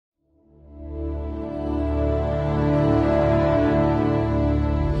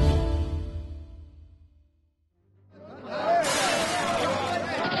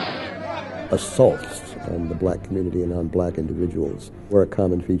assaults on the black community and on black individuals were a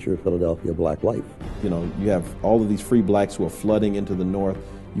common feature of Philadelphia black life. You know, you have all of these free blacks who are flooding into the north.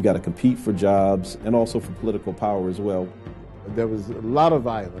 You got to compete for jobs and also for political power as well. There was a lot of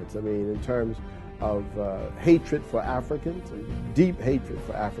violence, in terms of hatred for Africans, deep hatred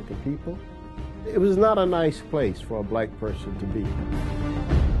for African people. It was not a nice place for a black person to be.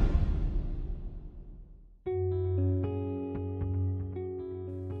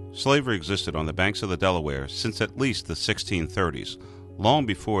 Slavery existed on the banks of the Delaware since at least the 1630s, long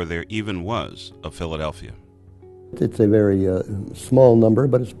before there even was a Philadelphia. It's a very small number,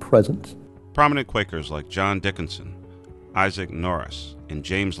 but it's present. Prominent Quakers like John Dickinson, Isaac Norris, and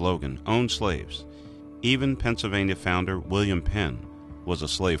James Logan owned slaves. Even Pennsylvania founder William Penn was a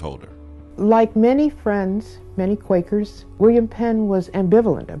slaveholder. Like many friends, many Quakers, William Penn was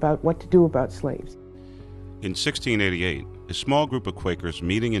ambivalent about what to do about slaves. In 1688, a small group of Quakers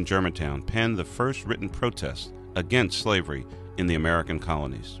meeting in Germantown penned the first written protest against slavery in the American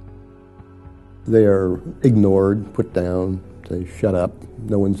colonies. They are ignored, put down, they shut up,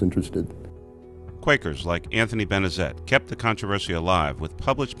 no one's interested. Quakers like Anthony Benezet kept the controversy alive with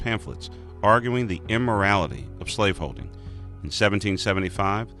published pamphlets arguing the immorality of slaveholding. In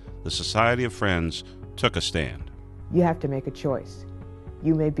 1775, the Society of Friends took a stand. You have to make a choice.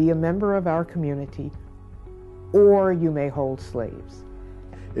 You may be a member of our community, or you may hold slaves.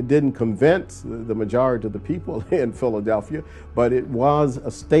 It didn't convince the majority of the people in Philadelphia, but it was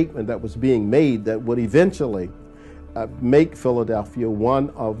a statement that was being made that would eventually make Philadelphia one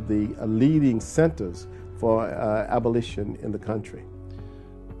of the leading centers for abolition in the country.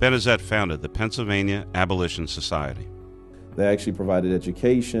 Benezet founded the Pennsylvania Abolition Society. They actually provided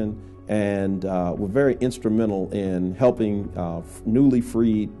education and were very instrumental in helping newly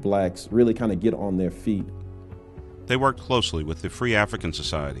freed blacks really kind of get on their feet. They worked closely with the Free African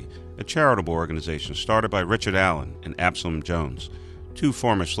Society, a charitable organization started by Richard Allen and Absalom Jones, two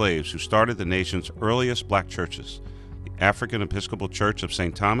former slaves who started the nation's earliest black churches, the African Episcopal Church of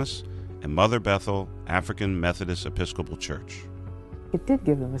St. Thomas and Mother Bethel African Methodist Episcopal Church. It did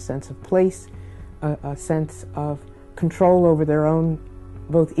give them a sense of place, a sense of control over their own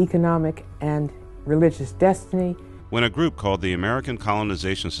both economic and religious destiny. When a group called the American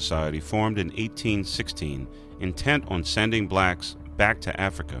Colonization Society formed in 1816, intent on sending blacks back to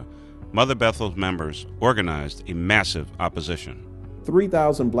Africa, Mother Bethel's members organized a massive opposition.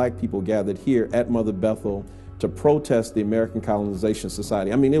 3,000 black people gathered here at Mother Bethel to protest the American Colonization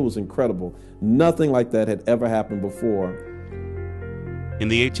Society. It was incredible. Nothing like that had ever happened before. In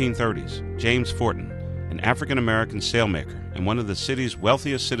the 1830s, James Fortin, an African-American sailmaker and one of the city's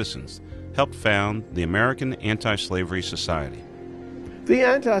wealthiest citizens, helped found the American Anti-Slavery Society. The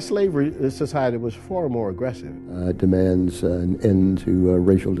Anti-Slavery Society was far more aggressive. It demands an end to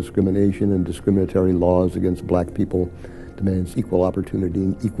racial discrimination and discriminatory laws against black people, demands equal opportunity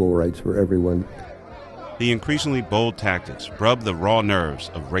and equal rights for everyone. The increasingly bold tactics rubbed the raw nerves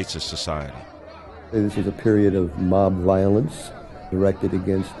of racist society. This is a period of mob violence directed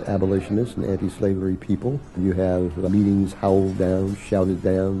against abolitionists and anti-slavery people. You have meetings howled down, shouted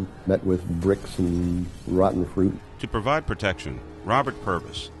down, met with bricks and rotten fruit. To provide protection, Robert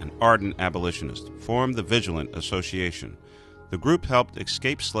Purvis, an ardent abolitionist, formed the Vigilant Association. The group helped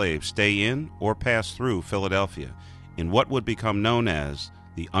escaped slaves stay in or pass through Philadelphia in what would become known as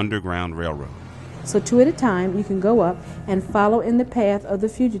the Underground Railroad. So 2 at a time, you can go up and follow in the path of the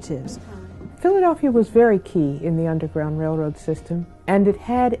fugitives. Philadelphia was very key in the Underground Railroad system, and it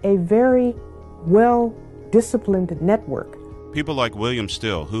had a very well-disciplined network. People like William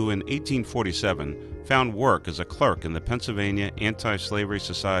Still, who in 1847 found work as a clerk in the Pennsylvania Anti-Slavery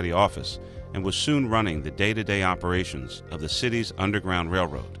Society office and was soon running the day-to-day operations of the city's Underground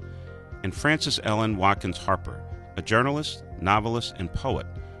Railroad, and Frances Ellen Watkins Harper, a journalist, novelist, and poet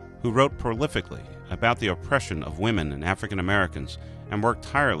who wrote prolifically about the oppression of women and African Americans and worked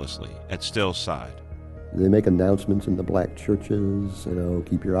tirelessly at Still's side. They make announcements in the black churches,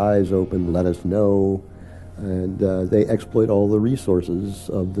 keep your eyes open, let us know, and they exploit all the resources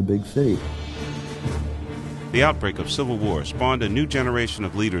of the big city. The outbreak of Civil War spawned a new generation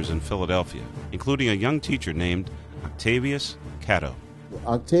of leaders in Philadelphia, including a young teacher named Octavius Catto.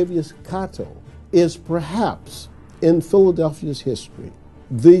 Octavius Catto is perhaps, in Philadelphia's history,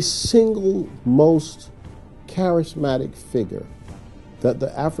 the single most charismatic figure that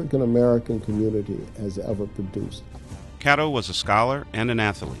the African American community has ever produced. Catto was a scholar and an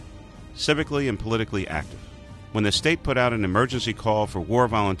athlete, civically and politically active. When the state put out an emergency call for war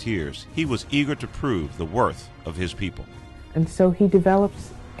volunteers, he was eager to prove the worth of his people. And so he develops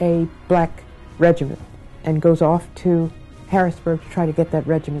a black regiment and goes off to Harrisburg to try to get that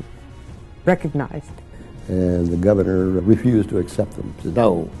regiment recognized. And the governor refused to accept them. He said,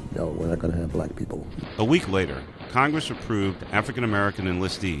 no, we're not going to have black people. A week later, Congress approved African-American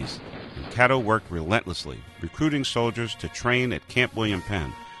enlistees, and Caddo worked relentlessly, recruiting soldiers to train at Camp William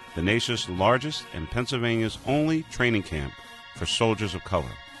Penn, the nation's largest and Pennsylvania's only training camp for soldiers of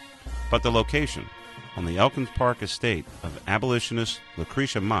color. But the location, on the Elkins Park estate of abolitionist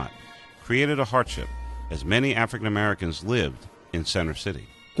Lucretia Mott, created a hardship, as many African Americans lived in Center City.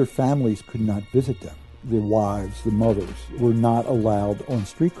 Their families could not visit them. Their wives, the mothers, were not allowed on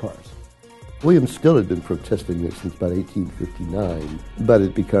streetcars. William still had been protesting this since about 1859, but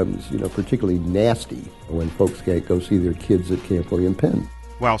it becomes, particularly nasty when folks can't go see their kids at Camp William Penn.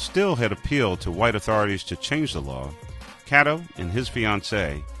 While Still had appealed to white authorities to change the law, Caddo and his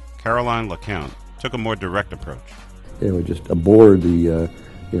fiancée, Caroline LeCount, took a more direct approach. They would just aboard the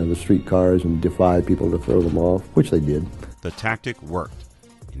streetcars and defy people to throw them off, which they did. The tactic worked.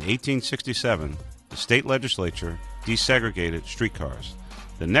 In 1867, the state legislature desegregated streetcars.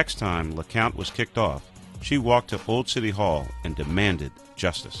 The next time LeCount was kicked off, she walked to Old City Hall and demanded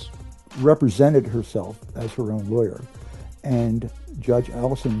justice. Represented herself as her own lawyer, and Judge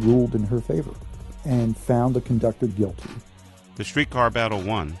Allison ruled in her favor and found the conductor guilty. The streetcar battle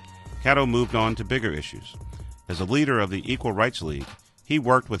won. Caddo moved on to bigger issues. As a leader of the Equal Rights League, he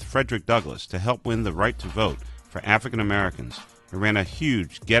worked with Frederick Douglass to help win the right to vote for African Americans and ran a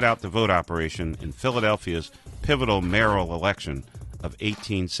huge get-out-the-vote operation in Philadelphia's pivotal mayoral election of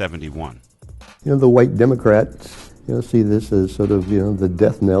 1871. The white Democrats, see this as sort of, the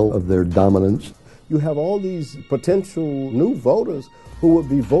death knell of their dominance. You have all these potential new voters who would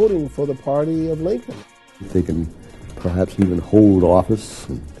be voting for the party of Lincoln. They can perhaps even hold office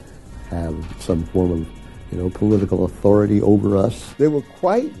and have some form of, political authority over us. They were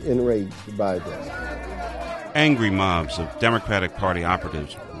quite enraged by this. Angry mobs of Democratic Party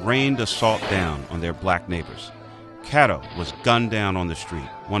operatives rained assault down on their black neighbors. Caddo was gunned down on the street,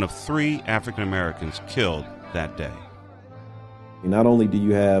 one of 3 African Americans killed that day. Not only do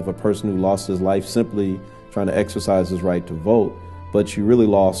you have a person who lost his life simply trying to exercise his right to vote, but you really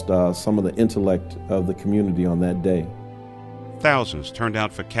lost some of the intellect of the community on that day. Thousands turned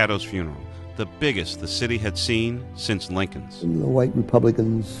out for Caddo's funeral, the biggest the city had seen since Lincoln's. And the white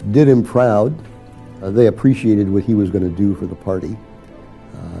Republicans did him proud. They appreciated what he was going to do for the party.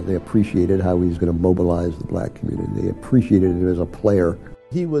 They appreciated how he was going to mobilize the black community. They appreciated him as a player.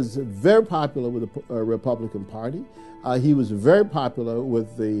 He was very popular with the Republican Party. He was very popular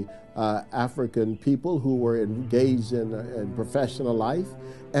with the African people who were engaged in professional life.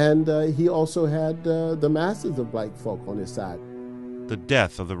 And he also had the masses of black folk on his side. The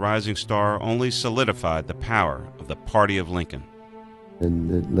death of the rising star only solidified the power of the Party of Lincoln.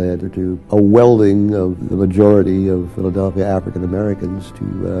 And it led to a welding of the majority of Philadelphia African Americans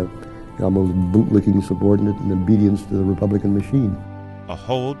to almost bootlicking subordinate and obedience to the Republican machine. A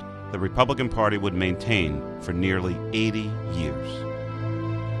hold the Republican Party would maintain for nearly 80 years.